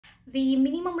The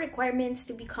minimum requirements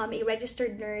to become a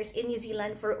registered nurse in New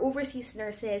Zealand for overseas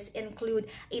nurses include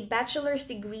a bachelor's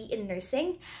degree in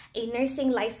nursing, a nursing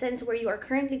license where you are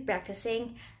currently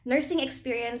practicing, nursing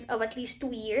experience of at least 2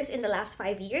 years in the last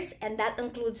 5 years, and that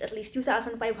includes at least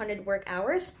 2,500 work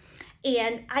hours,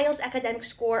 and IELTS academic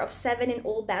score of 7 in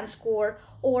all band score,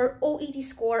 or OET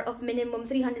score of minimum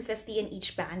 350 in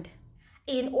each band.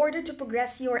 In order to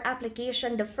progress your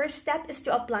application, the first step is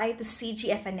to apply to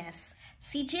CGFNS.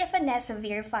 CGFNS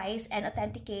verifies and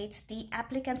authenticates the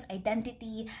applicant's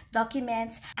identity,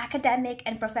 documents, academic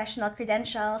and professional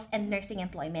credentials, and nursing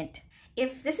employment.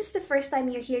 If this is the first time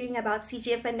you're hearing about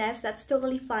CGFNS, that's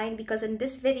totally fine, because in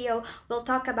this video, we'll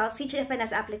talk about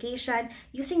CGFNS application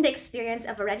using the experience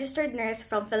of a registered nurse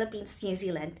from Philippines to New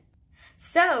Zealand.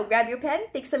 So, grab your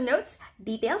pen, take some notes,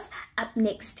 details up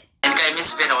next. And kay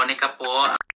Miss Veronica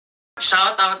po,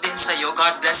 shout out din sa'yo.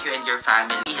 God bless you and your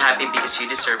family. Be happy because you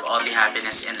deserve all the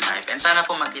happiness in life. And sana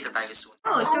po magkita tayo soon.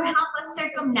 To help us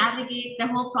circumnavigate the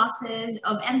whole process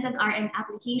of NZRM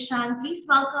application, please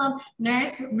welcome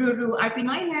Nurse Ruru, our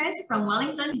Pinoy nurse from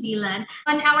Wellington, New Zealand.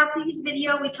 On our previous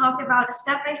video, we talked about a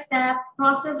step-by-step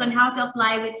process on how to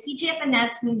apply with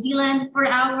CGFNS New Zealand for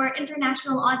our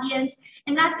international audience.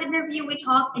 In that interview, we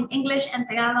talked in English and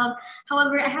Tagalog.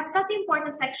 However, I have cut the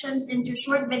important sections into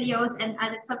short videos and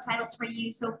added subtitles for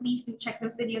you, so please do check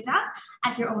those videos out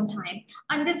at your own time.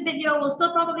 On this video, we'll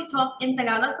still probably talk in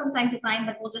Tagalog from time to time,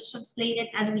 but we'll just translate it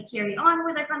as we carry on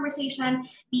with our conversation,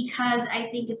 because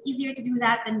I think it's easier to do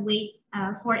that than wait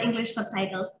for English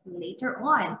subtitles later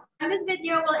on. In this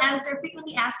video, we'll answer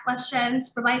frequently asked questions,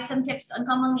 provide some tips on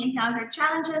commonly encountered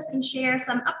challenges, and share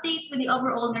some updates with the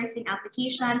overall nursing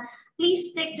application.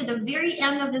 Please stick to the very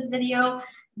end of this video,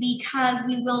 because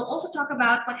we will also talk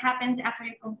about what happens after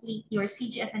you complete your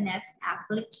CGFNS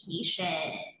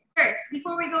application. First,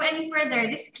 before we go any further,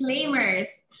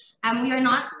 disclaimers. We are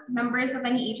not members of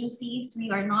any agencies.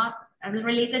 We are not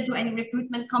related to any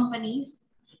recruitment companies.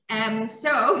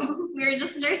 So we're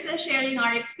just nurses sharing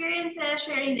our experiences,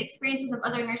 sharing the experiences of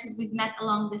other nurses we've met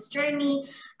along this journey.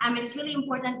 It is really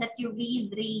important that you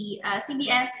read the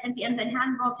CBS, NCNZ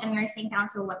Handbook, and Nursing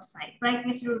Council website. Right,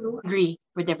 Ms. Ruru? Agree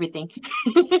with everything.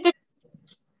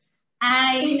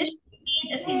 I initially made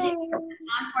a CGFNS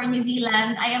account for New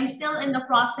Zealand. I am still in the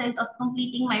process of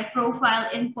completing my profile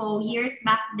info years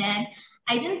back then.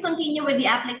 I didn't continue with the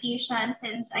application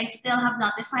since I still have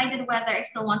not decided whether I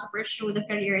still want to pursue the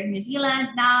career in New Zealand.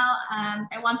 Now,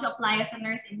 I want to apply as a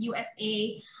nurse in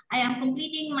USA. I am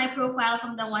completing my profile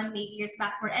from the one made years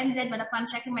back for NZ, but upon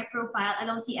checking my profile, I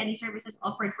don't see any services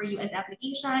offered for US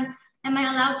application. Am I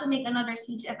allowed to make another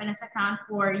CGFNS account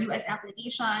for US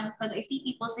application? Because I see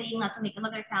people saying not to make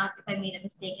another account if I made a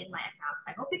mistake in my account.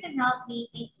 I hope you can help me.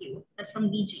 Thank you. That's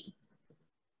from DG.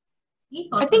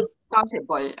 I think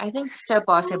possible. I think still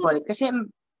possible. Kasi,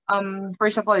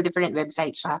 first of all, different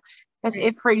websites siya. Kasi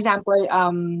if, for example,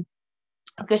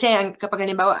 kasi kapag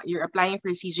halimbawa, you're applying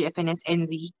for CGFNS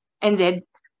NZ,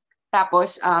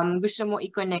 tapos gusto mo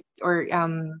i-connect or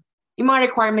yung mga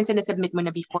requirements na submit mo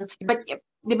na before. But,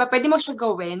 di ba, pwede mo siya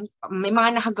gawin. May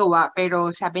mga nakagawa,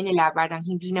 pero sabi nila parang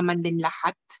hindi naman din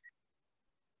lahat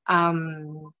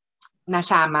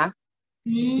nasama.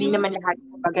 Hindi naman lahat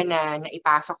kumbaga na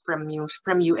ipasok from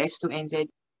US to NZ.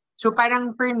 So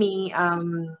parang for me,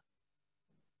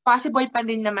 possible pa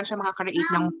din naman siya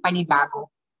makaka-create ng panibago.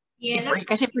 Yeah,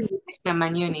 Kasi for US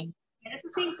naman yun eh. Yeah, that's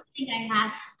the same thing I had.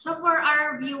 So for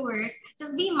our viewers,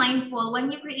 just be mindful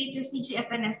when you create your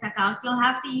CGFNS account, you'll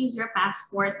have to use your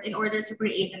passport in order to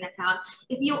create an account.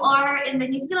 If you are in the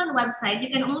New Zealand website, you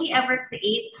can only ever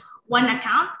create one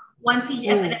account, one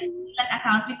CGFNS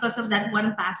account because of that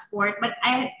one passport. But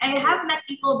I have met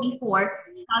people before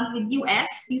with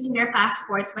US using their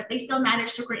passports, but they still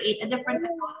managed to create a different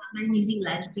account under New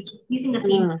Zealand using the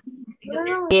same.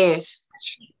 Yes,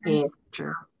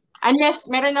 true. Unless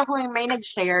meron ako may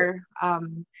nag-share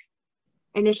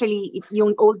initially if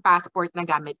yung old passport na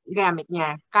gamit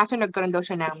niya. Kaso nagkaroon daw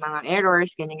siya ng mga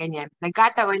errors, ganyan-ganyan.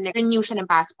 Nagkataon, nag-renew siya ng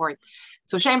passport.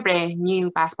 So syempre, new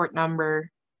passport number,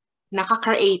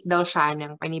 naka-create daw siya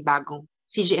ng panibagong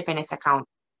CGFNS account.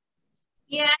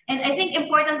 Yeah, and I think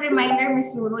important reminder,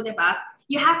 Ms. Ruru, diba?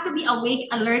 You have to be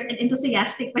awake, alert, and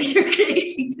enthusiastic when you're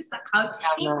creating this account.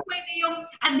 Hindi pwede yung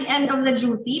at the end of the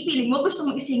duty, feeling mo gusto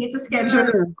mong isingit sa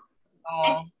schedule.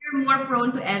 And you're more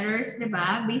prone to errors,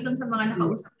 diba? Based on sa mga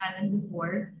nakausap natin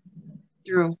before.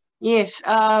 True. Yes.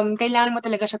 Kailangan mo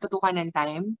talaga siya tutukan ng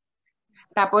time.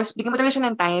 Tapos, bigyan mo talaga siya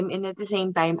ng time, and at the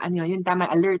same time, yung tama,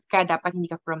 alert ka, dapat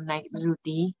hindi ka from night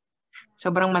duty.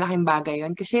 Sobrang malaking bagay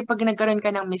yun. Kasi pag nagkaroon ka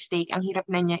ng mistake, ang hirap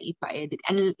na niya ipa-edit.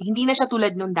 Hindi na siya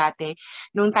tulad nung dati.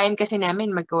 Nung time kasi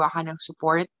namin, maggawa ka ng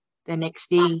support. The next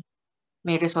day,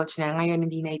 may results na. Ngayon,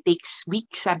 hindi na. It takes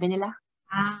weeks, sabi nila.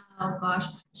 Oh gosh.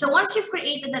 So once you've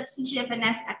created that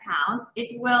CGFNS account,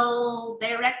 it will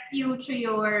direct you to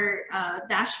your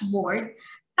dashboard.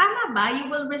 Tama ba? You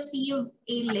will receive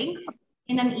a link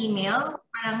in an email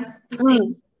parang to say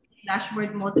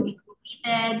dashboard mo to be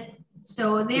completed.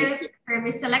 So there's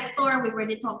service selector. We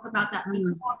already talked about that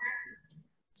before.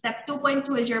 Step 2.2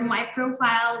 is your My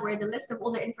Profile, where the list of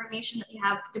all the information that you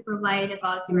have to provide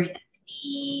about your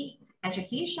identity,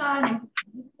 education,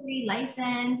 history,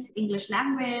 license, English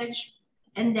language,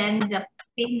 and then the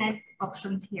payment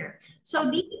options here. So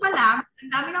dito pa lang, ang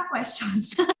dami ng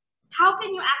questions. How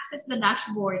can you access the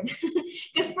dashboard?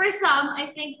 Because for some, I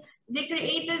think they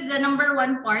created the number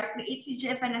one part, create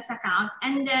CGFNS account,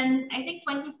 and then I think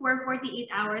 24, 48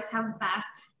 hours have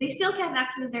passed. They still can't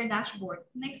access their dashboard.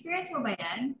 Na-experience mo ba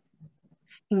yan?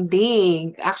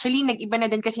 Hindi. Actually, nag-iba na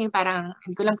din kasi yung parang,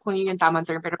 hindi ko lang kung yun yung tamang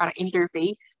term, pero parang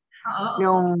interface.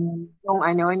 Nung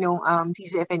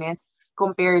CGFNS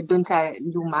compared dun sa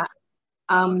luma.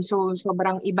 So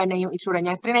sobrang iba na yung itsura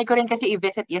niya. Trinay ko rin kasi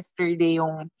i-visit yesterday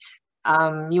yung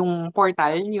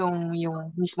portal, yung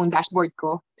mismong dashboard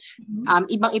ko.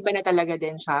 Ibang-iba na talaga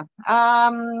din siya.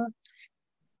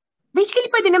 Basically,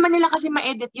 pwede naman nila kasi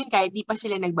ma-edit yun kahit di pa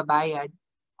sila nagbabayad.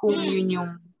 Kung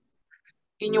yun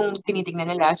yung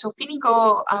tinitingnan nila. So, feeling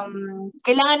ko,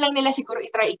 kailangan lang nila siguro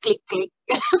i-try i-click-click.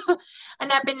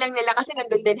 Hanapin lang nila kasi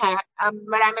nandun din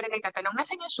marami rin nagtatanong,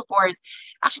 nasan yung support?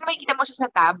 Actually, makikita mo siya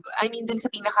sa tab. I mean, dun sa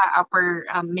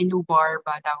pinaka-upper menu bar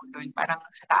ba daw dun, parang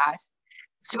sa taas.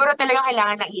 Siguro talagang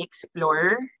kailangan na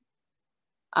i-explore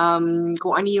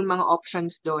kung ano yung mga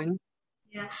options dun.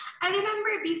 Yeah, I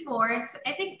remember before, so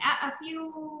I think a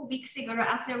few weeks ago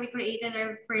after we created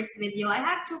our first video, I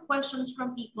had 2 questions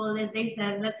from people that they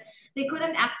said that they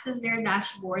couldn't access their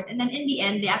dashboard. And then in the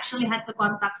end, they actually had to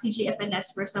contact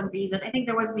CGFNS for some reason. I think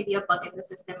there was maybe a bug in the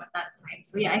system at that time.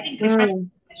 So yeah, I think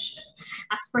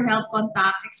ask for help,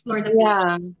 contact, explore the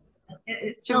page.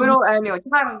 Siguro,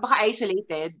 tsaka baka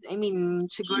isolated. I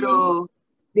mean, siguro,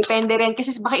 depende rin.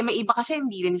 Kasi baka may iba kasi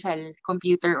hindi rin sa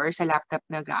computer or sa laptop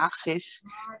nag-access.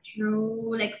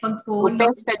 True. Like pag-phone. So,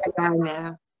 best talaga na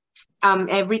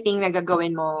everything na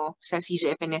gagawin mo sa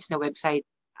CGFNS na website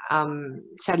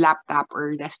sa laptop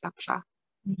or desktop siya.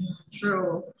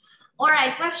 True.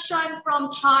 Alright, question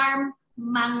from Charm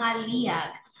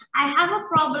Mangaliag. I have a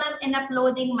problem in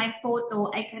uploading my photo.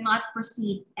 I cannot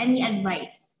proceed. Any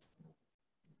advice?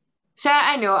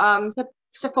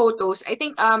 Sa photos, I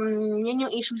think yan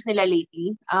yung issues nila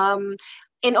lately.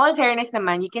 In all fairness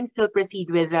naman, you can still proceed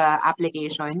with the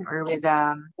application or with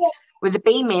the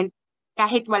payment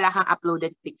kahit wala kang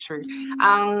uploaded picture.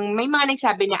 May mga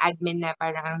nagsabi na admin na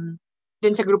parang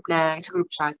dun sa group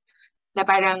chat na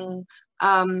parang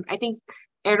I think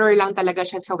error lang talaga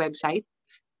siya sa website.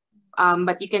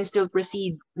 But you can still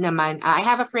proceed naman. I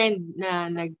have a friend na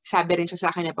nagsabi rin siya sa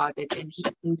akin about it, and he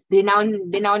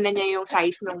denown na niya yung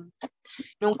size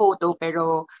nung photo,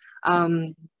 pero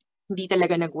hindi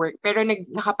talaga nag-work. Pero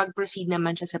nakapag-proceed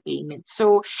naman siya sa payment.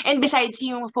 So, and besides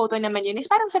yung photo naman yun,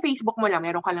 is parang sa Facebook mo lang,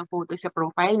 meron ka lang photo sa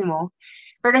profile mo.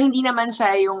 Pero hindi naman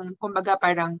siya yung, kumbaga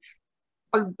parang,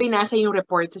 pag pinasa yung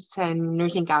report sa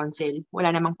nursing council,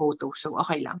 wala namang photo. So,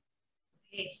 okay lang.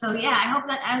 Okay, so yeah, I hope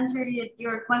that answered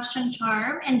your question,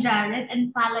 Charm and Jared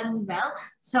and Palanbel.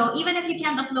 So even if you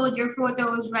can't upload your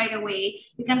photos right away,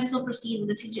 you can still proceed with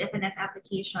the CGFNS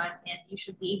application and you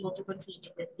should be able to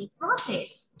continue with the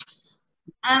process.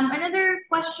 Another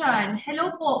question.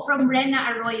 Hello po from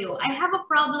Rena Arroyo. I have a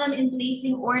problem in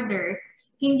placing order.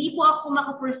 Hindi po ako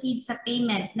makaproceed sa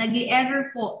payment.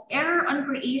 Nag-error po. Error on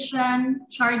creation,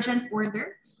 charge and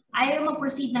order. Ayaw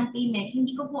mag-proceed ng payment.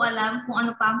 Hindi ko po alam kung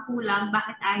ano pa ang kulang,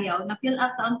 bakit ayaw. Na-fill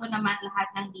out down ko naman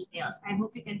lahat ng details. I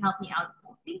hope you can help me out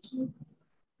po. Thank you.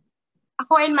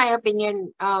 Ako, in my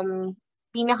opinion,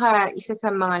 isa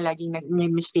sa mga laging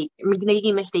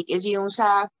nagiging mistake is yung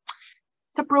sa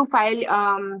profile,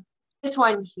 this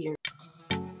one here.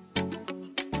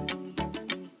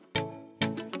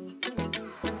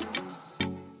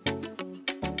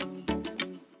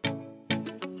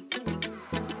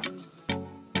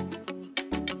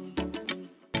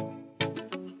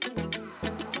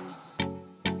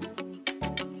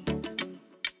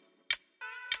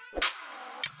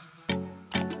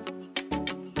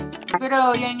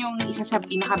 Pero yan yung isa sa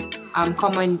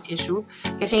pinaka-common issue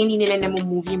kasi hindi nila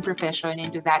na-move yung profession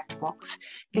into that box.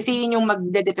 Kasi yun yung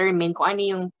magde-determine kung ano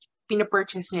yung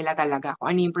pinapurchase nila talaga,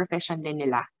 kung ano yung profession din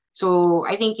nila. So,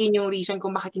 I think yun yung reason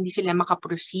kung bakit hindi sila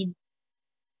makaproceed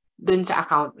dun sa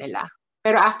account nila.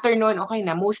 Pero after nun, okay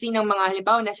na. Mostly ng mga,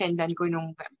 halimbawa, nasendan ko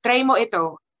nung, try mo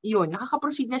ito, yun,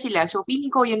 nakaka-proceed na sila. So,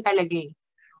 feeling ko yun talaga eh.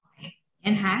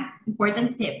 And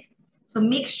important tip. So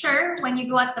make sure when you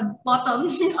go at the bottom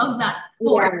of that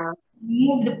form,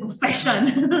 move the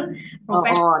profession.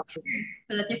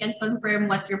 So that you can confirm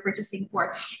what you're purchasing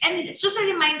for. And just a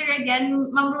reminder again,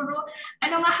 Ma'am Ruru,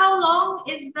 how long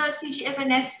is the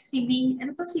CGFNS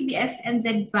CBS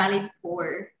NZ valid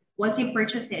for once you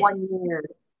purchase it? 1 year.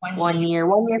 1 year.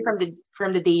 1 year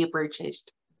from the day you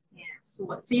purchased. Yes.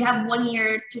 So you have 1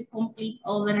 year to complete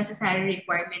all the necessary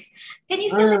requirements. Can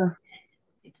you still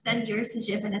extend your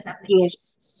CGFNS application?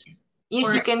 Yes,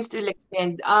 you can still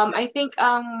extend. I think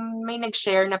may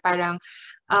nag-share na parang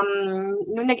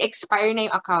nung nag-expire na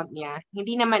yung account niya,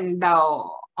 hindi naman daw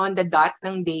on the dot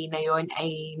ng day na yon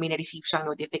ay may na-receive siyang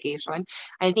notification.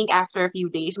 I think after a few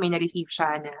days, may na-receive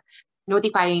siya na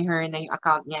notifying her na yung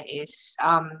account niya is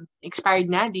expired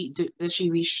na. Do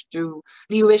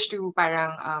you wish to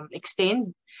parang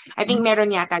extend? I think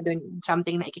meron yata dun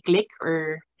something na i-click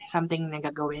or something na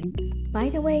gagawin. By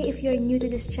the way, if you're new to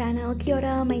this channel, kia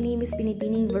ora, my name is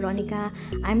Binibining Veronica.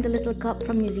 I'm the little cup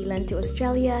from New Zealand to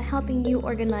Australia, helping you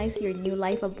organize your new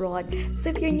life abroad.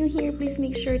 So if you're new here, please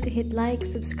make sure to hit like,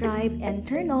 subscribe, and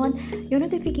turn on your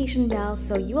notification bell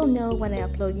so you will know when I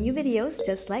upload new videos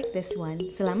just like this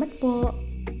one. Salamat po!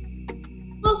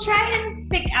 We'll try and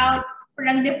pick out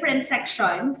from different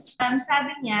sections.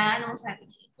 Sabi niya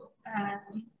ito?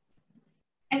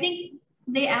 I think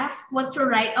they asked what to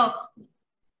write.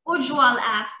 Ujwal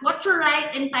asked what to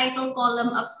write in title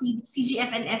column of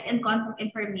CGFNS and contact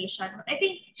information. But I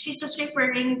think she's just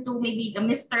referring to maybe the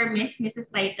Mr., Miss,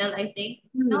 Mrs. title, I think.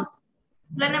 No?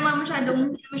 Wala naman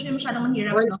masyadong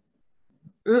mahirap, no?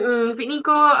 Feeling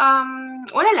ko,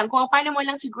 wala lang. Kung paano mo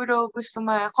lang siguro gusto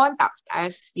ma-contact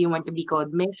as you want to be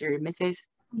called Miss or Mrs.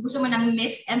 Gusto mo ng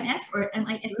Miss MS or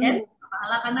MISS?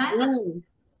 Bahala ka na.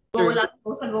 Go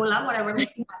lang, whatever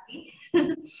makes you happy.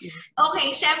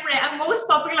 Okay, syempre, ang most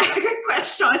popular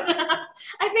question.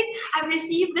 I think I've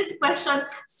received this question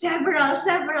several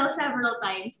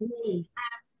times.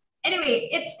 Anyway,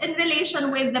 it's in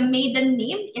relation with the maiden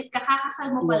name. If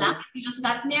kakakasal mo pa lang, if you just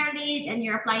got married and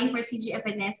you're applying for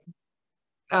CGFNS.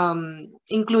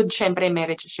 Include syempre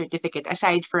marriage certificate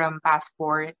aside from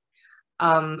passport,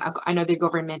 another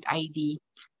government ID.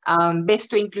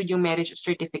 Best to include yung marriage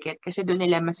certificate kasi doon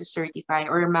nila mas-certify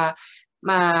or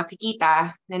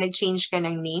makikita na nag-change ka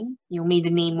ng name, yung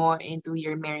maiden name mo into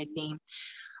your married name.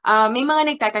 May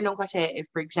mga nagtatanong kasi, if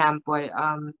for example,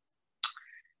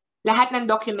 lahat ng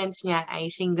documents niya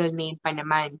ay single name pa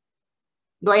naman.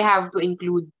 Do I have to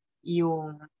include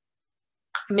yung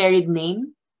married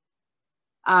name?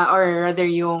 Or rather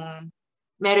yung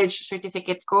marriage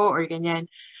certificate ko or ganyan,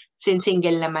 since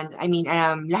single naman. I mean,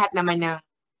 lahat naman ng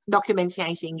documents niya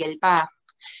ay single pa.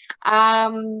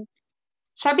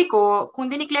 Sabi ko, kung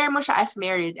dineclare mo siya as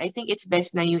married, I think it's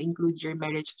best na you include your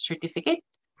marriage certificate.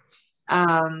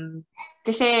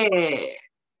 Kasi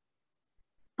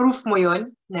proof mo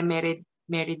yon na married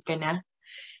ka na.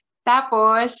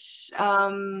 Tapos,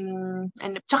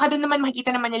 tsaka doon naman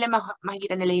makikita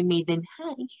nila yung maiden.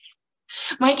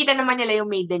 Makikita naman nila yung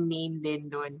maiden name din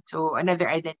doon. So, another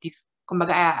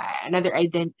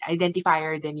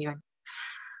identifier din yun.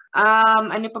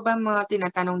 Ano pa ba mga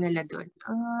tinatanong nila doon?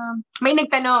 May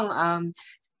nagtanong,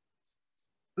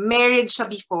 married siya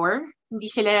before,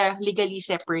 hindi sila legally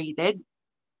separated.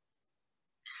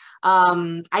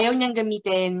 Ayaw niyang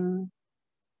gamitin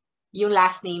yung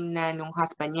last name na nung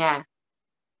husband niya.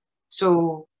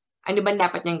 So, ano ba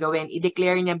dapat niyang gawin?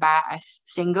 I-declare niya ba as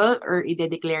single or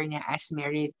i-declare niya as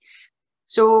married?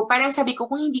 So, parang sabi ko,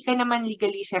 kung hindi ka naman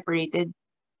legally separated,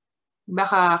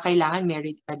 baka kailangan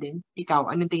married pa din. Ikaw,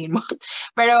 anong tingin mo?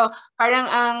 Pero parang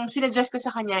ang sinuggest ko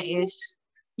sa kanya is,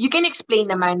 you can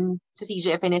explain naman sa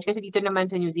CGFNS kasi dito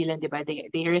naman sa New Zealand, di ba?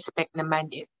 They respect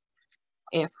naman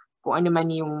if kung ano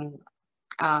man yung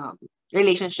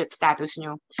relationship status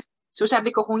nyo. So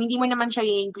sabi ko, kung hindi mo naman siya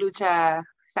i-include sa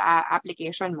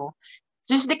application mo,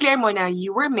 just declare mo na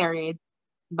you were married,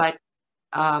 but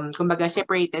kumbaga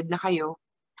separated na kayo.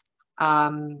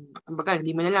 Kumbaga,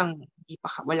 hindi mo na lang,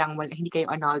 hindi kayo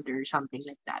annulled or something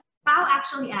like that. Pao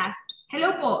actually asked,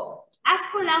 hello po, ask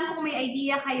ko lang kung may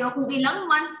idea kayo kung ilang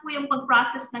months po yung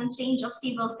pag-process ng change of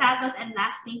civil status and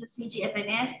last name sa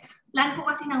CGFNS. Plan po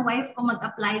kasi ng wife ko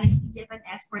mag-apply ng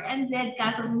CGFNS for NZ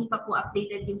kaso hindi pa po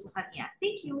updated yung sa kanya.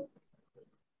 Thank you.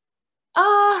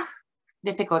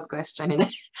 Difficult question.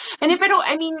 Pero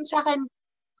I mean, sa akin,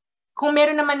 kung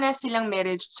meron naman na silang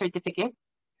marriage certificate,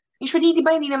 usually, di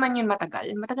ba, hindi naman yun matagal?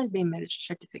 Matagal ba yung marriage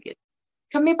certificate?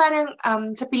 kami parang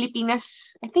sa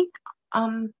Pilipinas, I think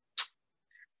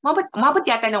umabot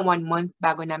yata ng 1 month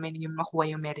bago namin yung makuha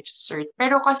yung marriage cert.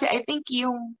 Pero kasi I think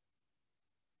yung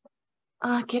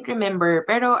can't remember.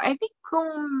 Pero I think kung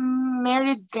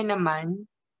married ka naman,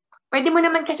 pwede mo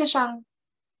naman kasi siyang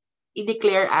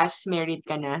i-declare as married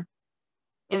ka na.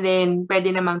 And then,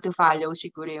 pwede namang to follow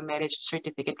siguro yung marriage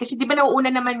certificate. Kasi di ba nauuna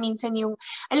naman minsan yung,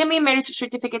 alam mo yung marriage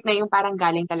certificate na yung parang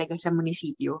galing talaga sa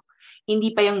munisipyo.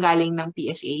 Hindi pa yung galing ng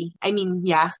PSA. I mean,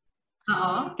 yeah.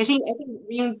 Oo. Kasi I think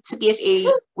yung sa PSA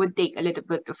would take a little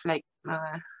bit of like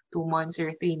 2 months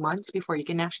or 3 months before you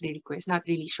can actually request. Not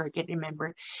really sure, can't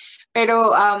remember.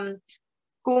 Pero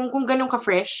kung ganun ka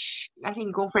fresh, as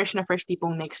in kung fresh na fresh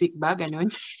tipong next week ba, ganun.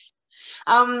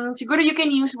 Siguro you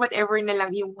can use whatever na lang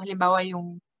yung halimbawa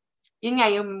yun nga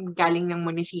yung galing ng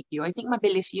munisipyo. I think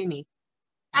mabilis yun eh.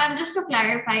 Just to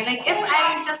clarify, like if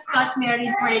I just got married,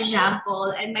 for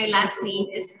example, and my last name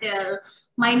is still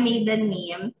my maiden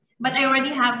name, but I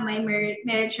already have my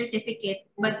marriage certificate,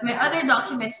 but my other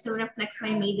document still reflects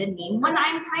my maiden name. When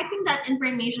I'm typing that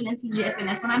information in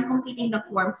CGFNS, when I'm completing the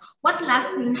form, what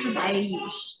last name should I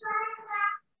use?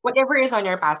 Whatever is on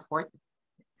your passport.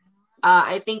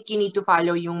 I think you need to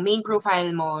follow yung main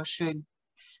profile mo should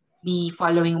be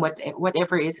following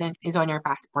whatever is on your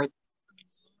passport.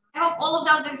 I hope all of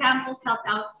those examples helped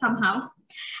out somehow.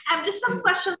 Just some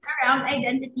questions around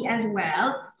identity as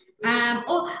well.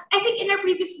 I think in our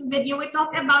previous video, we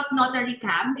talked about notary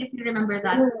cam, if you remember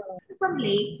that. From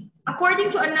late,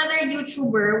 according to another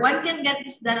YouTuber, one can get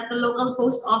this done at the local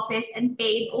post office and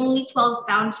paid only £12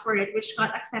 for it, which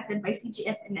got accepted by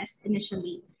CGFNS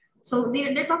initially. So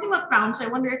they're talking about pounds. So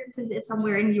I wonder if this is it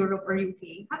somewhere in Europe or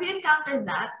UK. Have you encountered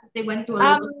that? They went to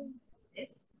a local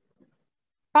office?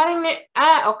 Parang,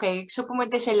 okay. So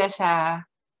pumunta sila sa,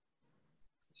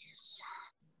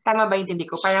 tama ba intindi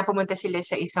ko? Parang pumunta sila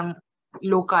sa isang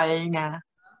local na.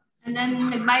 And then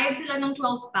nagbayad sila ng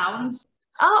 £12.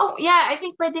 Oh, yeah. I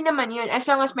think pwede naman yun. As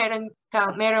long as merong,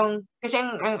 kasi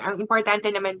ang importante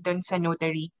naman dun sa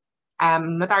notary,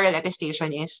 notarial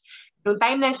attestation is, nung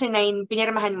time na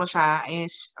pinirmahan mo siya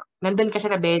is, nandun ka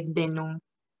sa bed din nung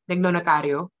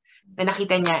nagnonotaryo, na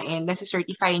nakita niya and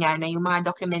nasa-certify niya na yung mga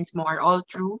documents mo are all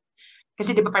true.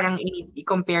 Kasi di ba parang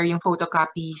i-compare yung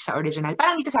photocopy sa original.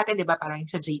 Parang dito sa atin, di ba, parang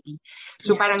sa JP.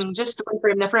 So parang just to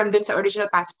confirm na from dun sa original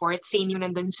passport, same yung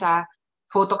nandun sa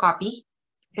photocopy.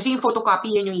 Kasi yung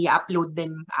photocopy, yun yung i-upload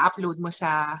mo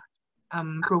sa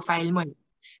profile mo.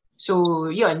 So,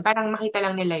 yun, parang makita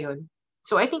lang nila yun.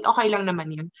 So, I think okay lang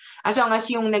naman yun. As long as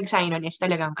yung nag-sign on is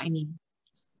talagang, I mean,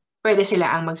 pwede sila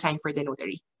ang mag-sign for the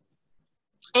notary.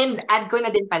 And add ko na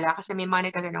din pala, kasi may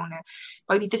mga nagtatanong na,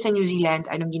 pag dito sa New Zealand,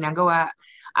 anong ginagawa?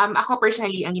 Ako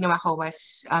personally, ang ginawa ko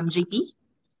was JP.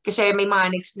 Kasi may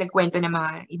mga nagkwento na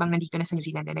mga ibang nandito na sa New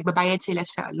Zealand na nagbabayad sila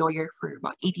sa lawyer for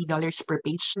about $80 per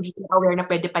page. Hindi sila aware na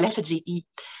pwede pala sa JP.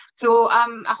 So,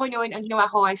 ako noon, ang ginawa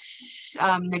ko was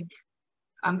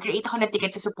create ako ng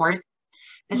ticket sa support.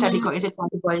 Nasabi ko, is it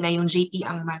possible na yung JP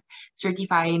ang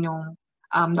mag-certify nung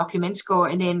documents ko?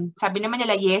 And then, sabi naman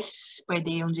nila, yes,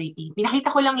 pwede yung JP. Pinakita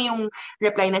ko lang yung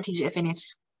reply ng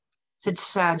CGFNS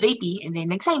sa JP, and then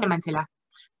nag-sign naman sila.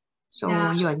 So,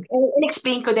 yun. And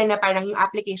explain ko din na parang yung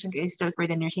application ko is still for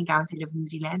the Nursing Council of New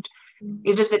Zealand.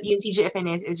 It's just that yung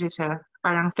CGFNS is just a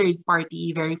parang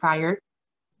third-party verifier.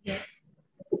 Yes.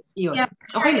 Yun. Yeah,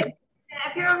 sure. Okay.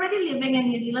 If you're already living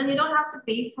in New Zealand, you don't have to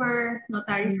pay for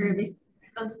notary service.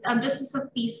 Because Justice of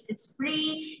Peace, it's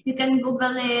free. You can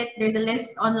Google it. There's a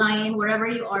list online wherever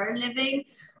you are living.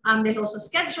 There's also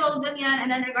schedule, ganyan.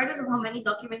 And then regardless of how many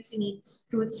documents you need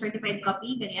through the certified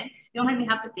copy, ganyan, you don't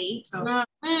really have to pay. So,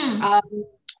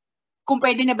 kung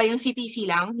pwede na ba yung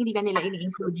CTC lang, hindi na nila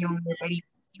ini-include yung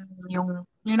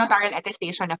notarial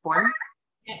attestation na form.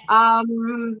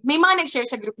 May mga nag-share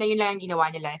sa group na yun lang ang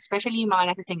ginawa nila, especially yung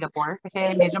mga nasa Singapore,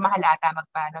 kasi medyo mahal ata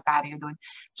magpa-notaryo doon.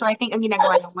 So I think ang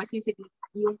ginagawa lang was yung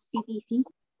CTC,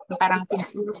 parang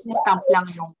stamp lang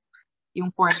yung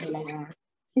form nila na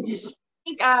CTC.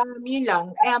 I think yun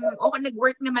lang. Okay,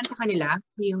 nag-work naman sa kanila,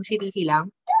 yung CTC lang.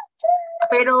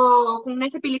 Pero kung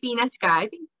nasa Pilipinas ka, I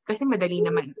think kasi madali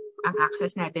naman ang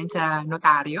access natin sa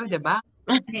notaryo, di ba?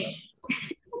 Okay.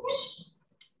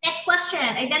 Next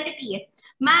question, identity.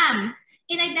 Ma'am,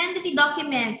 in identity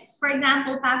documents, for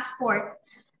example, passport,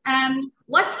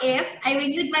 what if I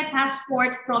renewed my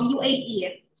passport from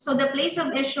UAE? So the place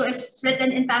of issue is written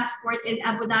in passport is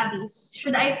Abu Dhabi.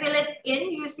 Should I fill it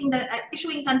in using the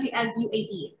issuing country as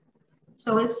UAE?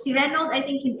 So si Reynold, I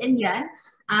think he's Indian.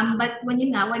 But when he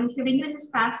renews his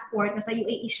passport, nasa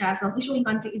UAE siya, so issuing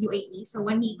country is UAE. So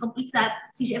when he completes that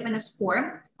CGFNS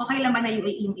form, okay naman na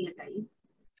UAE yung ilagay.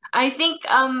 I think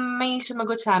may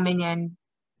sumagot sa amin yan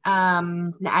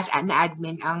na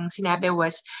admin. Ang sinabi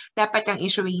was dapat ang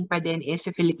issuing pa din is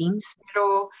sa Philippines.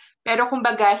 Pero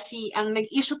kumbaga ang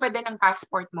nag-issue pa din ng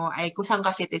passport mo ay kung saan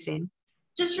ka citizen.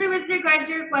 Just with regards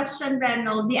to your question,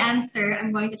 Reynold, the answer,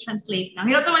 I'm going to translate now.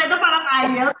 Hirap naman ito parang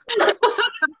IELTS.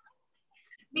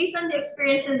 Based on the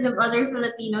experiences of other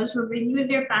Filipinos who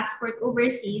renewed their passport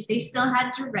overseas, they still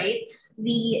had to write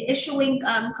the issuing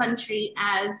country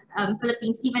as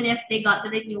Philippines, even if they got the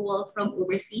renewal from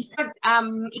overseas.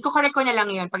 Iko-correct ko na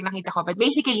lang yun pag nakita ko. But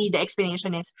basically, the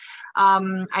explanation is,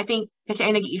 I think, kasi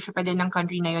ang nag-i-issue pa din ng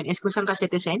country na yun is kung saan ka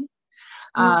citizen.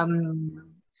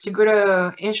 Siguro,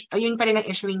 yun pa rin ang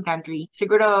issuing country.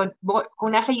 Siguro,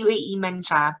 kung nasa UAE man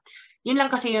siya, yun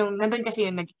lang kasi nandun kasi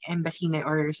yung nag-embassy na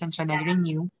or saan siya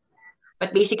nag-renew.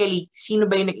 But basically, sino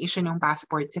ba yung nag-issue ng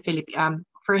passport sa Philippines?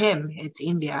 For him, it's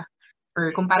India. Or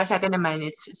kumpara sa atin naman,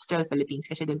 it's still Philippines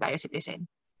kasi doon tayo citizen.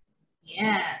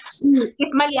 Yes. If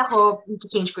mali ako,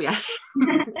 change ko yan.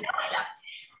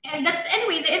 And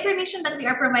anyway, the information that we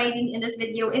are providing in this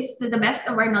video is to the best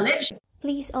of our knowledge.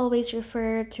 Please always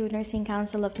refer to Nursing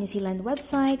Council of New Zealand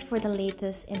website for the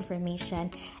latest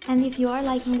information. And if you are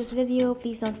liking this video,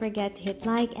 please don't forget to hit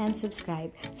like and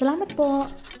subscribe. Salamat po!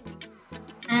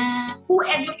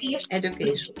 Education.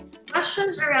 Education.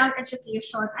 Questions around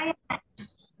education.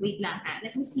 Wait lang ha.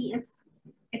 Let me see if...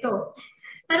 Ito.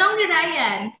 Tanong ni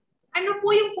Ryan, ano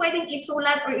po yung pwedeng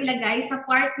isulat or ilagay sa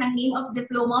part ng name of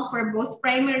diploma for both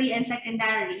primary and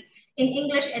secondary in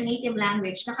English and native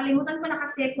language? Nakalimutan ko na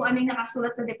kasi kung ano yung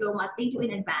nakasulat sa diploma. Thank you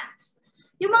in advance.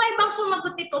 Yung mga ibang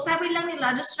sumagot nito, sabi lang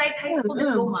nila, just write high school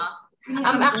diploma.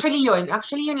 Actually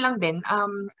yun lang din.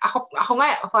 Ako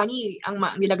nga, funny, ang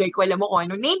nilagay ko, alam mo ko,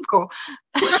 ano, name ko.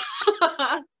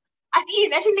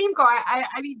 as in name ko,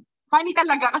 I mean, funny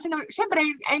talaga. Kasi, syempre,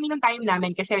 nung time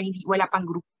namin, kasi wala pa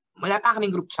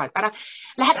kaming group chat. Parang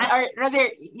lahat, or rather,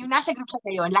 yung nasa group chat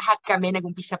ngayon, lahat kami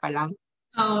nag-umpisa pa lang.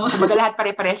 Kumbaga lahat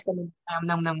pare-pares kami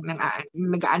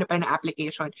nag-aano pa ng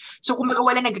application. So kumbaga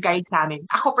wala nag-guide sa amin.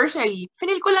 Ako personally,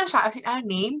 finil ko lang siya as in,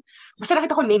 name. Basta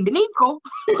nakita ko name, the name ko.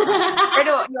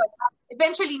 Pero yun,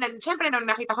 eventually, syempre nung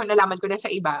nakita ko, nalaman ko na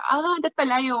sa iba, that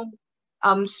pala yung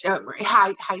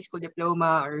high school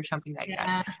diploma or something like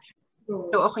that.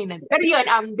 So okay na. Pero yun,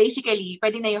 basically,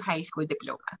 pwede na yung high school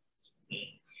diploma.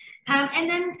 And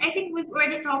then I think we've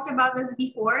already talked about this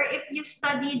before. If you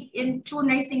studied in 2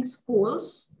 nursing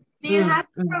schools, do you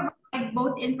have to provide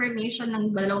both information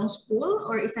ng dalawang school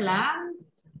or isa lang?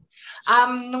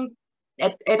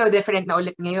 Ito different na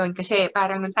ulit ngayon kasi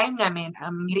parang nung time namin,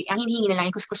 ang hinihingi na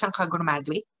lang yung kusang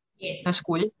ka-graduate ng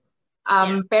school.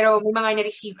 Pero may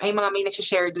mga may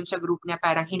nag-share dun sa group na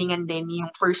parang hiningan din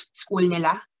yung first school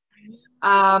nila.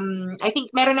 I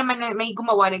think meron naman na may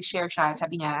gumawa, nag-share siya,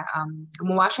 sabi niya,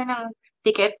 gumawa siya ng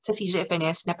ticket sa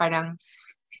CGFNS na parang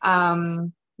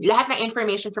lahat ng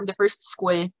information from the first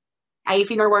school ay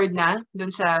finorward na dun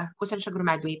sa kung saan siya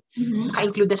graduate.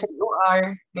 Naka-include na sa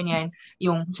OR, ganyan,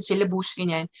 yung sa syllabus,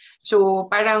 ganyan. So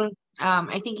parang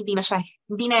I think hindi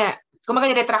na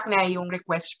kumaga ni-retract na yung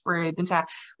request for dun sa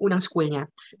unang school niya.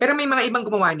 Pero may mga ibang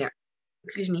gumawa niya,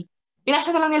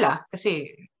 pinasa na lang nila kasi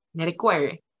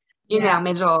ni-require. Yun lang,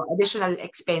 medyo additional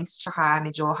expense tsaka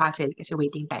medyo hassle kasi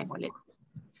waiting time ulit.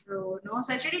 So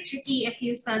it's really tricky if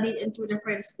you studied in 2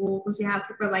 different schools because you have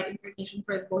to provide information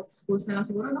for both schools na lang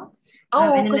siguro, no?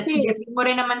 Kasi hindi mo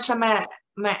rin naman siya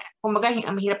kumbaga,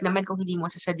 mahirap naman kung hindi mo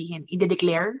sasabihin.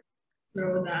 I-declare.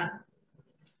 True that.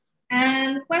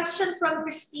 And question from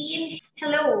Christine.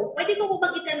 Hello, pwede ko po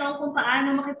bang itanong kung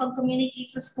paano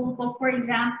makipag-communicate sa school ko? For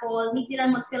example, need nila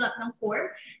mag-fill up ng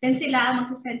form, then sila ang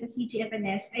magsasend sa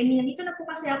CGFNS. I mean, nandito na po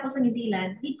kasi ako sa New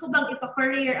Zealand. Need ko bang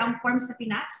ipa-courier ang form sa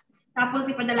Pinas? Tapos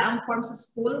ipadala ang form sa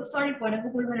school? Sorry po,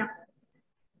 nagpupulwan ako.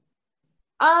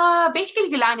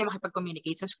 Basically, kailangan niya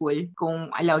makipag-communicate sa school.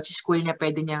 Kung allowed sa school niya,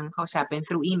 pwede niyang kausapin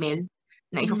through email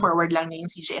na i-forward lang niya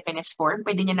yung CGFNS form.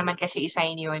 Pwede niya naman kasi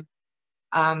i-sign yun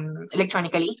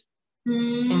electronically.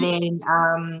 And then,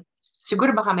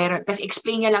 siguro baka meron, kasi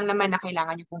explain niya lang naman na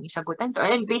kailangan niyo pong isagutan to.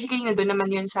 And basically, nandun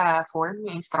naman yun sa form,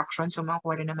 yung instructions, so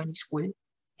makukuha rin naman yung school.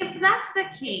 If that's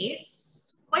the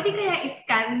case, pwede kaya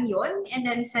i-scan yun and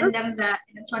then send them the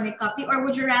electronic copy, or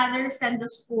would you rather send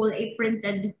the school a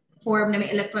printed form na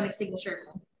may electronic signature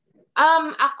mo?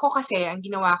 Ako kasi, ang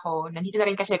ginawa ko, nandito na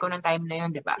rin kasi ako ng time na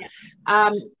yun, di ba?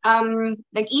 Yeah.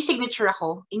 Nag-e-signature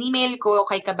ako. In-email ko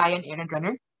kay Kabayan Errand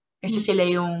Runner. Kasi sila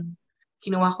yung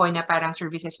kinuha ko na parang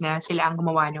services na sila ang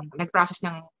gumawa nag-process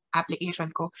ng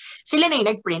application ko. Sila na yung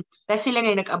nag-print, tapos sila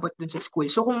na yung nag-abot dun sa school.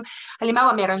 So kung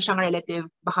halimbawa meron siyang relative,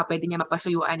 baka pwede niya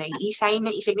mapasuyuan na i-sign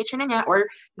na i-signature na niya, or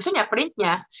gusto niya, print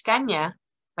niya, scan niya,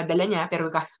 padala niya,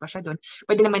 pero gastos pa siya doon.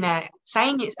 Pwede naman na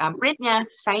print niya,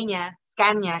 sign niya,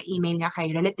 scan niya, email niya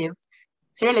kay relative.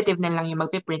 Si relative na lang yung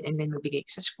magpiprint and then magbigay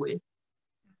sa school.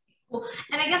 Cool.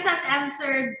 And I guess that's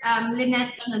answered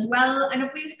Lynette as well. Ano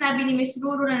po yung sabi ni Miss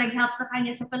Ruru na nag-help sa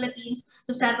kanya sa Philippines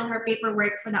to settle her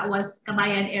paperwork? So that was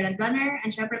Kabayan Errand Runner.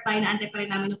 And syempre tayo na-antay pa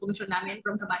rin namin yung komisyon namin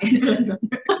from Kabayan Errand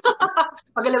Runner.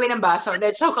 Pagalawin ng baso.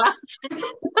 That's joke lang.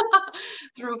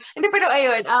 True. Hindi, pero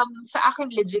ayun, sa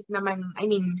akin legit naman, I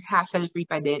mean,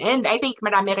 hassle-free pa din. And I think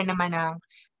marami rin naman ang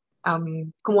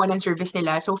kumuha ng service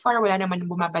nila. So far, wala naman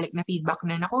bumabalik na feedback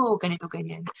na, nako, ganito,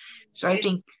 ganyan. So I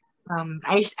think,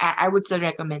 I would still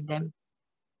recommend them.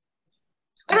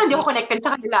 Pero hindi ako connected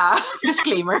sa kanila.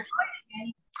 Disclaimer.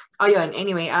 Oh, yun.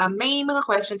 Anyway, may mga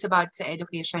questions about sa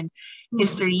education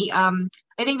history.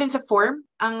 I think dun sa form,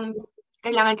 ang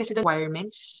kailangan kasi the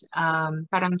requirements,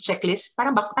 parang checklist,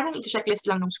 parang ito checklist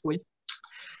lang ng school.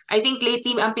 I think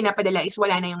lately ang pinapadala is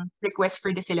wala na yung request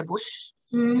for the syllabus.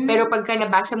 Pero pagka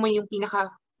nabasa mo yung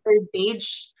pinaka third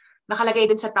page,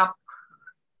 nakalagay dun sa top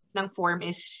ng form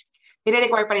is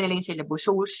nire-require pa rin nila yung syllabus.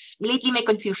 So lately may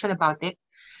confusion about it.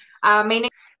 May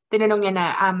tinanong niya na,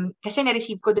 kasi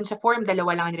na-receive ko dun sa form,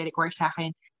 dalawa lang ang nire-require sa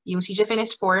akin. Yung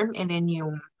CGFNS form and then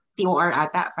yung TOR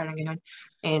ata, parang gano'n.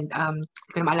 And hindi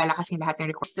ko na maalala kasi lahat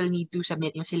ng request still need to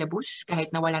submit yung syllabus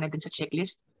kahit nawala na dun sa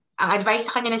checklist. Ang advice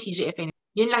sa kanya ng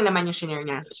CGFNS, yun lang naman yung share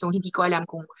niya. So hindi ko alam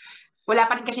kung, wala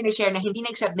pa rin kasi nag-share na hindi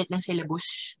nag-submit ng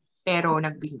syllabus pero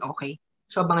nag-being okay.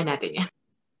 So abangan natin yan.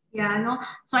 Yeah, no?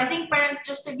 So I think parang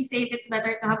just to be safe, it's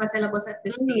better to have a syllabus at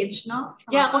this stage, no?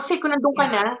 Yeah, kasi kung nandun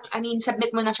ka na, I mean,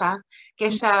 submit mo na siya.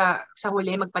 Kesa sa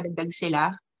huli, magpadagdag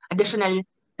sila. Additional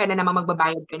ka na naman,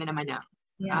 magbabayad ka na naman ng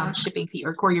shipping fee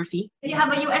or courier fee. If you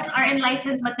have a US RN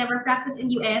license but never practiced in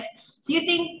US, do you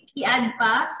think i-add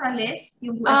pa sa list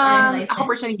yung US RN license? Ako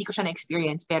personally, hindi ko siya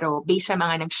na-experience. Pero based sa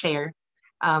mga nag-share,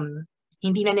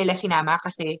 hindi na nila sinama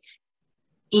kasi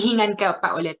ihingan ka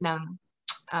pa ulit ng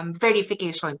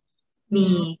verification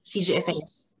ni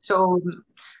CGFNS. So,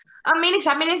 may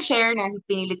nag-share na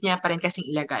pinilit niya pa rin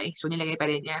kasing ilagay. So, nilagay pa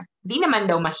rin niya. Di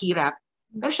naman daw mahirap.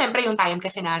 Pero syempre, yung time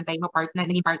kasi naantay mo,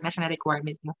 naging part na siya na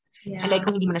requirement mo. Yeah. Unlike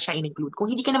kung hindi mo na siya in-include.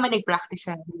 Kung hindi ka naman nag-practice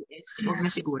sa US, huwag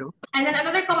na siguro. And then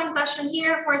another common question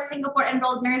here for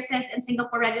Singapore-enrolled nurses and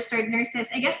Singapore-registered nurses.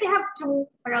 I guess they have two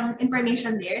parang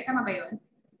information there. Tama ba yun?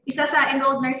 Isa sa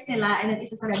enrolled nurse nila and then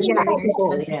isa sa registered nurse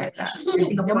nila.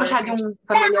 Hindi masyadong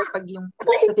familiar pag yung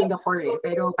sa Singapore eh.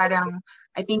 Pero parang,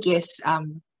 I think yes,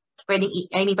 pwede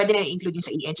na include yung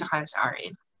sa EN tsaka sa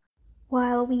RN.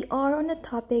 While we are on the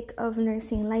topic of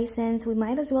nursing license, we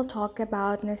might as well talk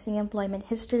about nursing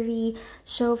employment history.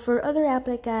 So for other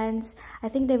applicants, I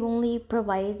think they've only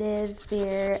provided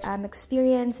their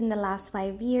experience in the last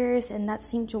 5 years, and that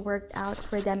seemed to work out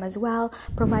for them as well,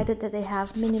 provided that they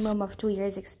have minimum of 2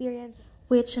 years experience,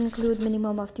 which include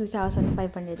minimum of 2,500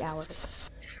 hours.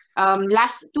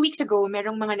 Last 2 weeks ago,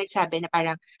 merong mga nagsabi na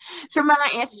parang sa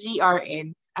mga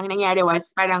SGRNs, ang nangyari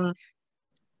was parang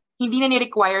hindi na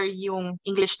ni-require yung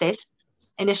English test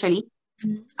initially.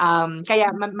 Kaya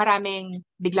maraming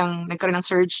biglang nagkaroon ng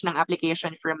surge ng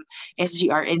application from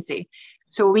SGRNs eh.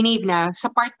 So winave na, sa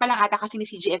part pa lang ata kasi ni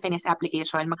CGFNS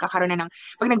application, magkakaroon na ng,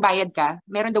 pag nagbayad ka,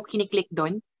 meron daw kiniklik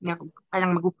doon, na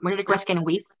parang mag-request ka ng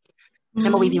waive, na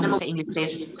ma-waive yung sa English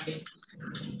test.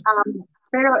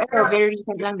 Pero ito, very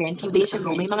recent lang din, few days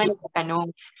ago, may mga nagtatanong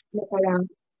na parang,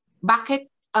 bakit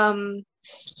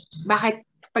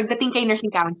pagdating kay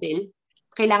nursing council,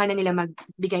 kailangan na nila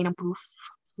magbigay ng proof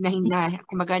na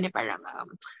kumbaga na parang,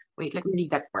 wait, let me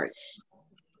read that part.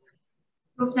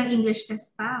 Proof ng English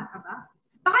test pa, ba?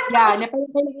 Yeah, na parang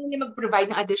kailangan nila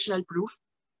mag-provide ng additional proof.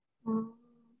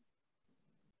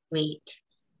 Wait.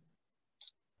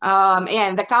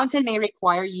 Ayan, the council may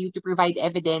require you to provide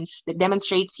evidence that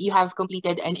demonstrates you have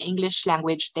completed an English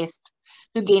language test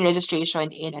to gain registration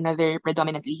in another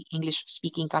predominantly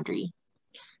English-speaking country.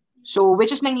 So, which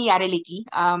is nangyayari lately,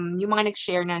 yung mga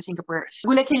nag-share na Singapore,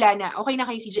 gulat sila na okay na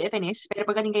kay CGFNS, pero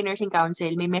pagdating kay Nursing Council,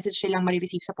 may message silang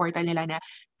marireceive sa portal nila na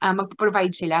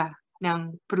mag-provide sila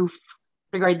ng proof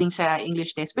regarding sa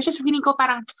English test. Which is feeling ko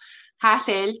parang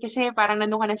hassle, kasi parang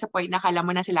nandun ka na sa point na kala mo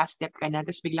na sa last step ka na,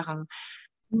 tapos bigla kang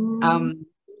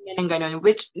ganun.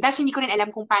 Which, that's hindi ko rin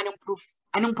alam kung anong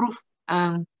proof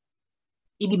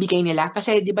ibibigay nila.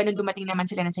 Kasi di ba nung dumating naman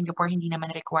sila ng Singapore, hindi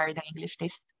naman required ang English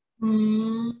test.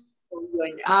 So,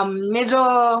 yun. Medyo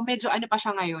ano pa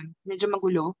siya ngayon. Medyo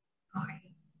magulo. Okay.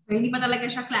 So Hindi pa talaga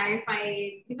siya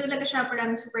clarified. Hindi pa talaga siya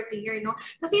parang super clear, no?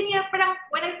 Kasi yun nga, parang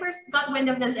when I first got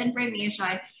wind of this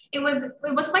information, it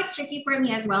was quite tricky for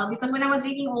me as well because when I was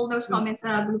reading all those comments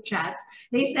sa group chats,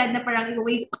 they said na parang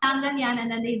i-waive lang ganyan,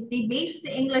 and then they based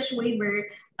the English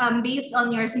waiver based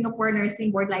on your Singapore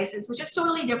Nursing Board license, which is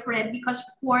totally different because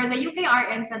for the UK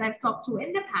RNs that I've talked to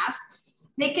in the past,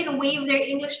 they can waive their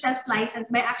English test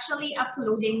license by actually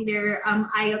uploading their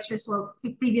IELTS result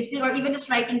previously or even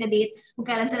just writing the date kung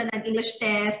kailan sila nag-English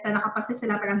test na nakapasa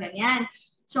sila parang ganyan.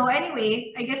 So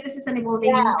anyway, I guess this is an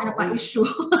evolving issue.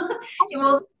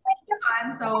 Evolving one.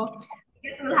 So I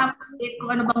guess we'll have to wait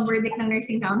kung ano bang verdict ng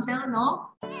Nursing Council, no?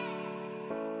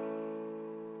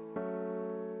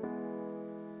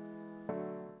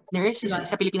 Nurse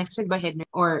sa Pilipinas kasi ba head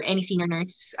nurse or any senior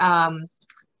nurse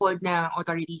hold na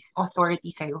authority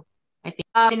sa'yo. I think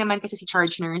naman kasi si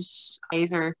charge nurse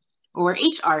or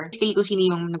HR kung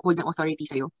sino yung nag-hold ng authority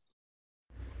sa'yo.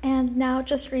 And now,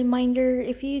 just a reminder,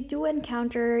 if you do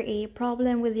encounter a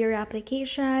problem with your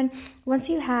application,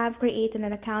 once you have created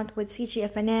an account with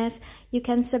CGFNS, you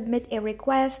can submit a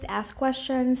request, ask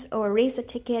questions, or raise a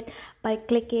ticket by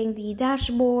clicking the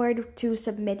dashboard to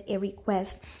submit a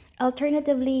request.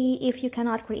 Alternatively, if you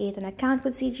cannot create an account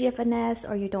with CGFNS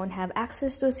or you don't have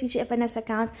access to a CGFNS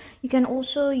account, you can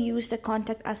also use the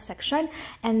Contact Us section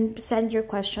and send your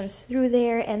questions through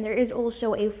there. And there is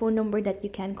also a phone number that you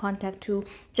can contact to.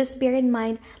 Just bear in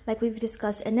mind, like we've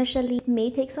discussed initially, it may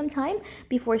take some time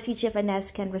before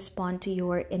CGFNS can respond to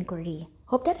your inquiry.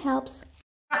 Hope that helps.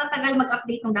 Ang tagal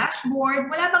mag-update ng dashboard.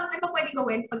 Wala bang ano pwede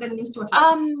gawin pag ganun yung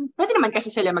situation? Pwede naman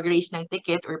kasi sila mag-raise ng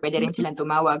ticket or pwede rin silang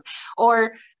tumawag.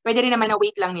 Or pwede rin naman na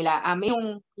wait lang nila.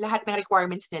 Yung lahat ng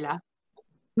requirements nila,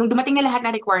 nung dumating na lahat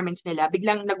ng requirements nila,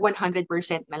 biglang nag-100%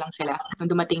 na lang sila nung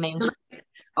dumating na yung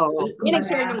may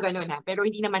nag-share nung gano'n pero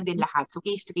hindi naman din lahat. So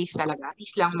case to case talaga.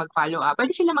 Please lang mag-follow up.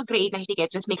 Pwede sila mag-create ng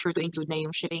ticket, just make sure to include na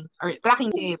yung shipping or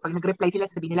tracking. Kasi pag nag-reply sila,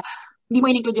 sabihin nila, hindi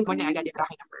mo in-include din po na agad yung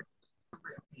tracking number.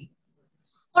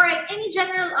 Alright, any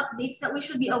general updates that we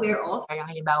should be aware of? Parang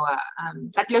halimbawa,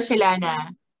 3 sila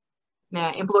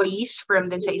na employees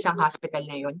from dun sa isang hospital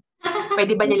na yun.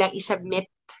 Pwede ba nilang i-submit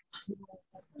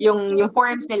yung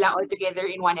forms nila all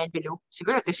together in one envelope?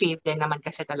 Siguro to save din naman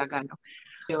kasi talaga, no?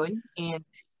 Yun. And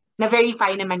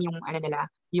na-verify naman yung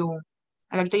yung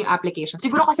application.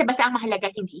 Siguro kasi basta ang mahalaga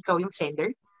hindi ikaw yung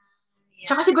sender.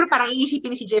 Tsaka siguro parang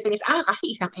iisipin ni si CGFNS,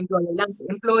 kasi isang employer lang. Si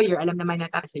employer, alam naman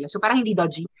nata sila. So parang hindi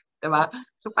dodgy. Diba?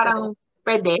 So parang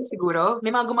pwede siguro. May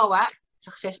mga gumawa.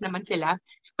 Success naman sila.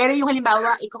 Pero yung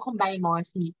halimbawa, i-combine mo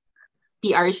si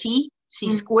PRC, si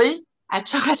school, at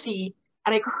saka si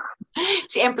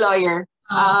employer.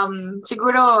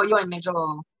 Siguro yun,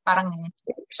 medyo parang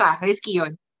risky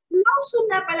yun. How soon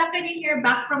na pala can you hear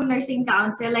back from Nursing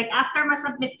Council? Like after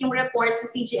ma-submit yung report sa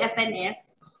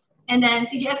CGFNS, and then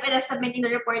CGFNS submitting the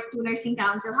report to Nursing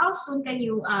Council, how soon can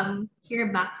you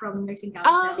hear back from Nursing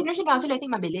Council? Si Nursing Council, I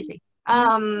think mabilis eh.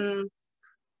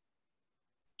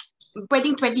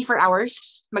 Pwedeng 24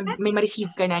 hours, may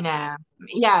ma-receive ka na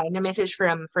message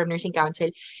from Nursing Council.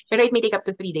 Pero it may take up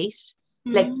to 3 days.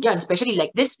 Like, yun, especially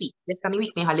like this coming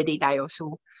week, may holiday tayo.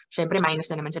 So, syempre, minus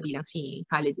na naman sa bilang si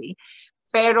holiday.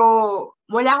 Pero,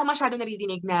 wala akong masyado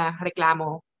naririnig na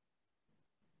reklamo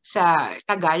sa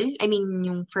tagal. I mean,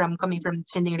 yung coming from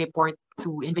sending report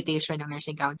to invitation ng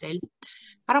Nursing Council.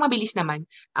 Parang mabilis naman.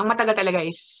 Ang matagal talaga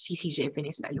is si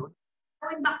CGFNS alone.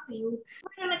 Going back to you,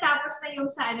 kung natapos na yung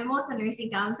sa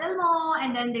Nursing Council mo,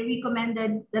 and then the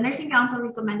Nursing Council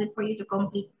recommended for you to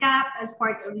complete CAP as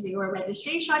part of your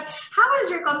registration. How was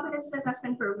your competence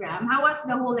assessment program? How was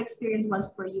the whole experience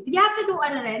for you? Did you have to do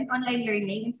online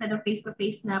learning instead of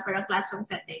face-to-face na parang classroom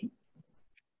setting?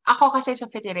 Ako kasi sa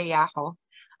Federea ako.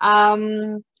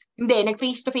 Hindi,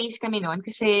 nag-face-to-face kami noon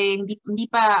kasi hindi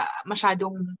pa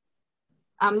masyadong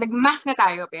nag-mask na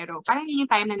tayo pero parang yun yung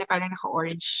time na parang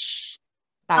naka-orange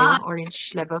tayo,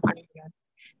 orange level parang yan.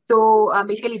 So,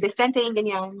 basically distancing,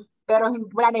 ganyan. Pero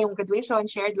wala na yung graduation,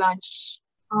 shared lunch.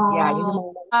 Yeah, yun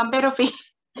yung pero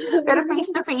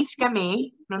face-to-face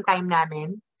kami nung time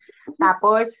namin.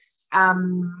 Tapos,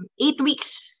 8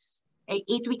 weeks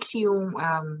yung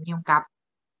CAP.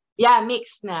 Yeah,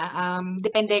 mix na.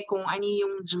 Depende kung ano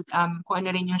yung kung ano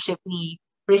rin yung shift ni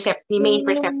main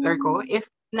preceptor ko.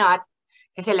 If not,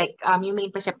 kasi like yung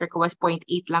main preceptor ko was 0.8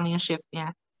 lang yung shift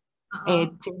niya.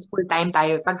 Since full-time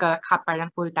tayo, pagka-cap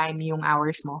parang full-time yung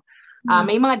hours mo.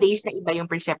 May mga days na iba yung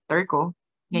preceptor ko.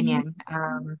 Ganyan.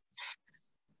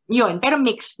 Yun, pero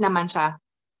mix naman siya.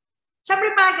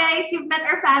 Siyempre pa guys, you've met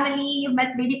our family, you've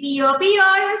met baby Pio. Pio,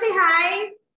 you want to say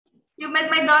hi? You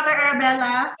met my daughter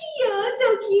Arabella. Pio, so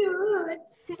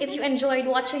cute. If you enjoyed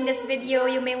watching this video,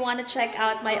 you may want to check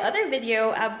out my other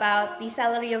video about the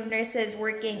salary of nurses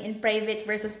working in private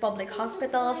versus public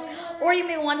hospitals, or you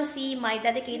may want to see my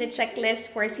dedicated checklist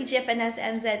for CGFNS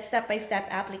NZ step-by-step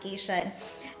application.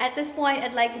 At this point,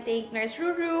 I'd like to thank Nurse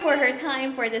Ruru for her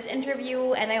time for this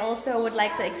interview, and I also would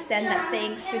like to extend that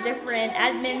thanks to different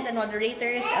admins and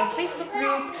moderators of Facebook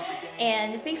group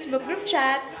and Facebook group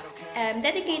chats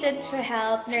dedicated to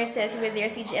help nurses with their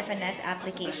CGFNS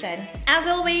application. As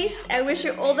always, I wish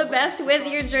you all the best with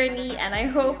your journey, and I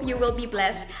hope you will be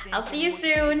blessed. I'll see you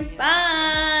soon.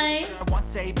 Bye! I want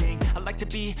saving. I like to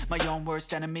be my own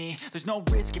worst enemy. There's no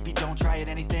risk if you don't try at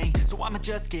anything, so I'ma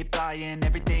just keep buying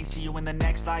everything. See you in the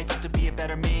next life, have to be a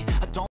better me. I don't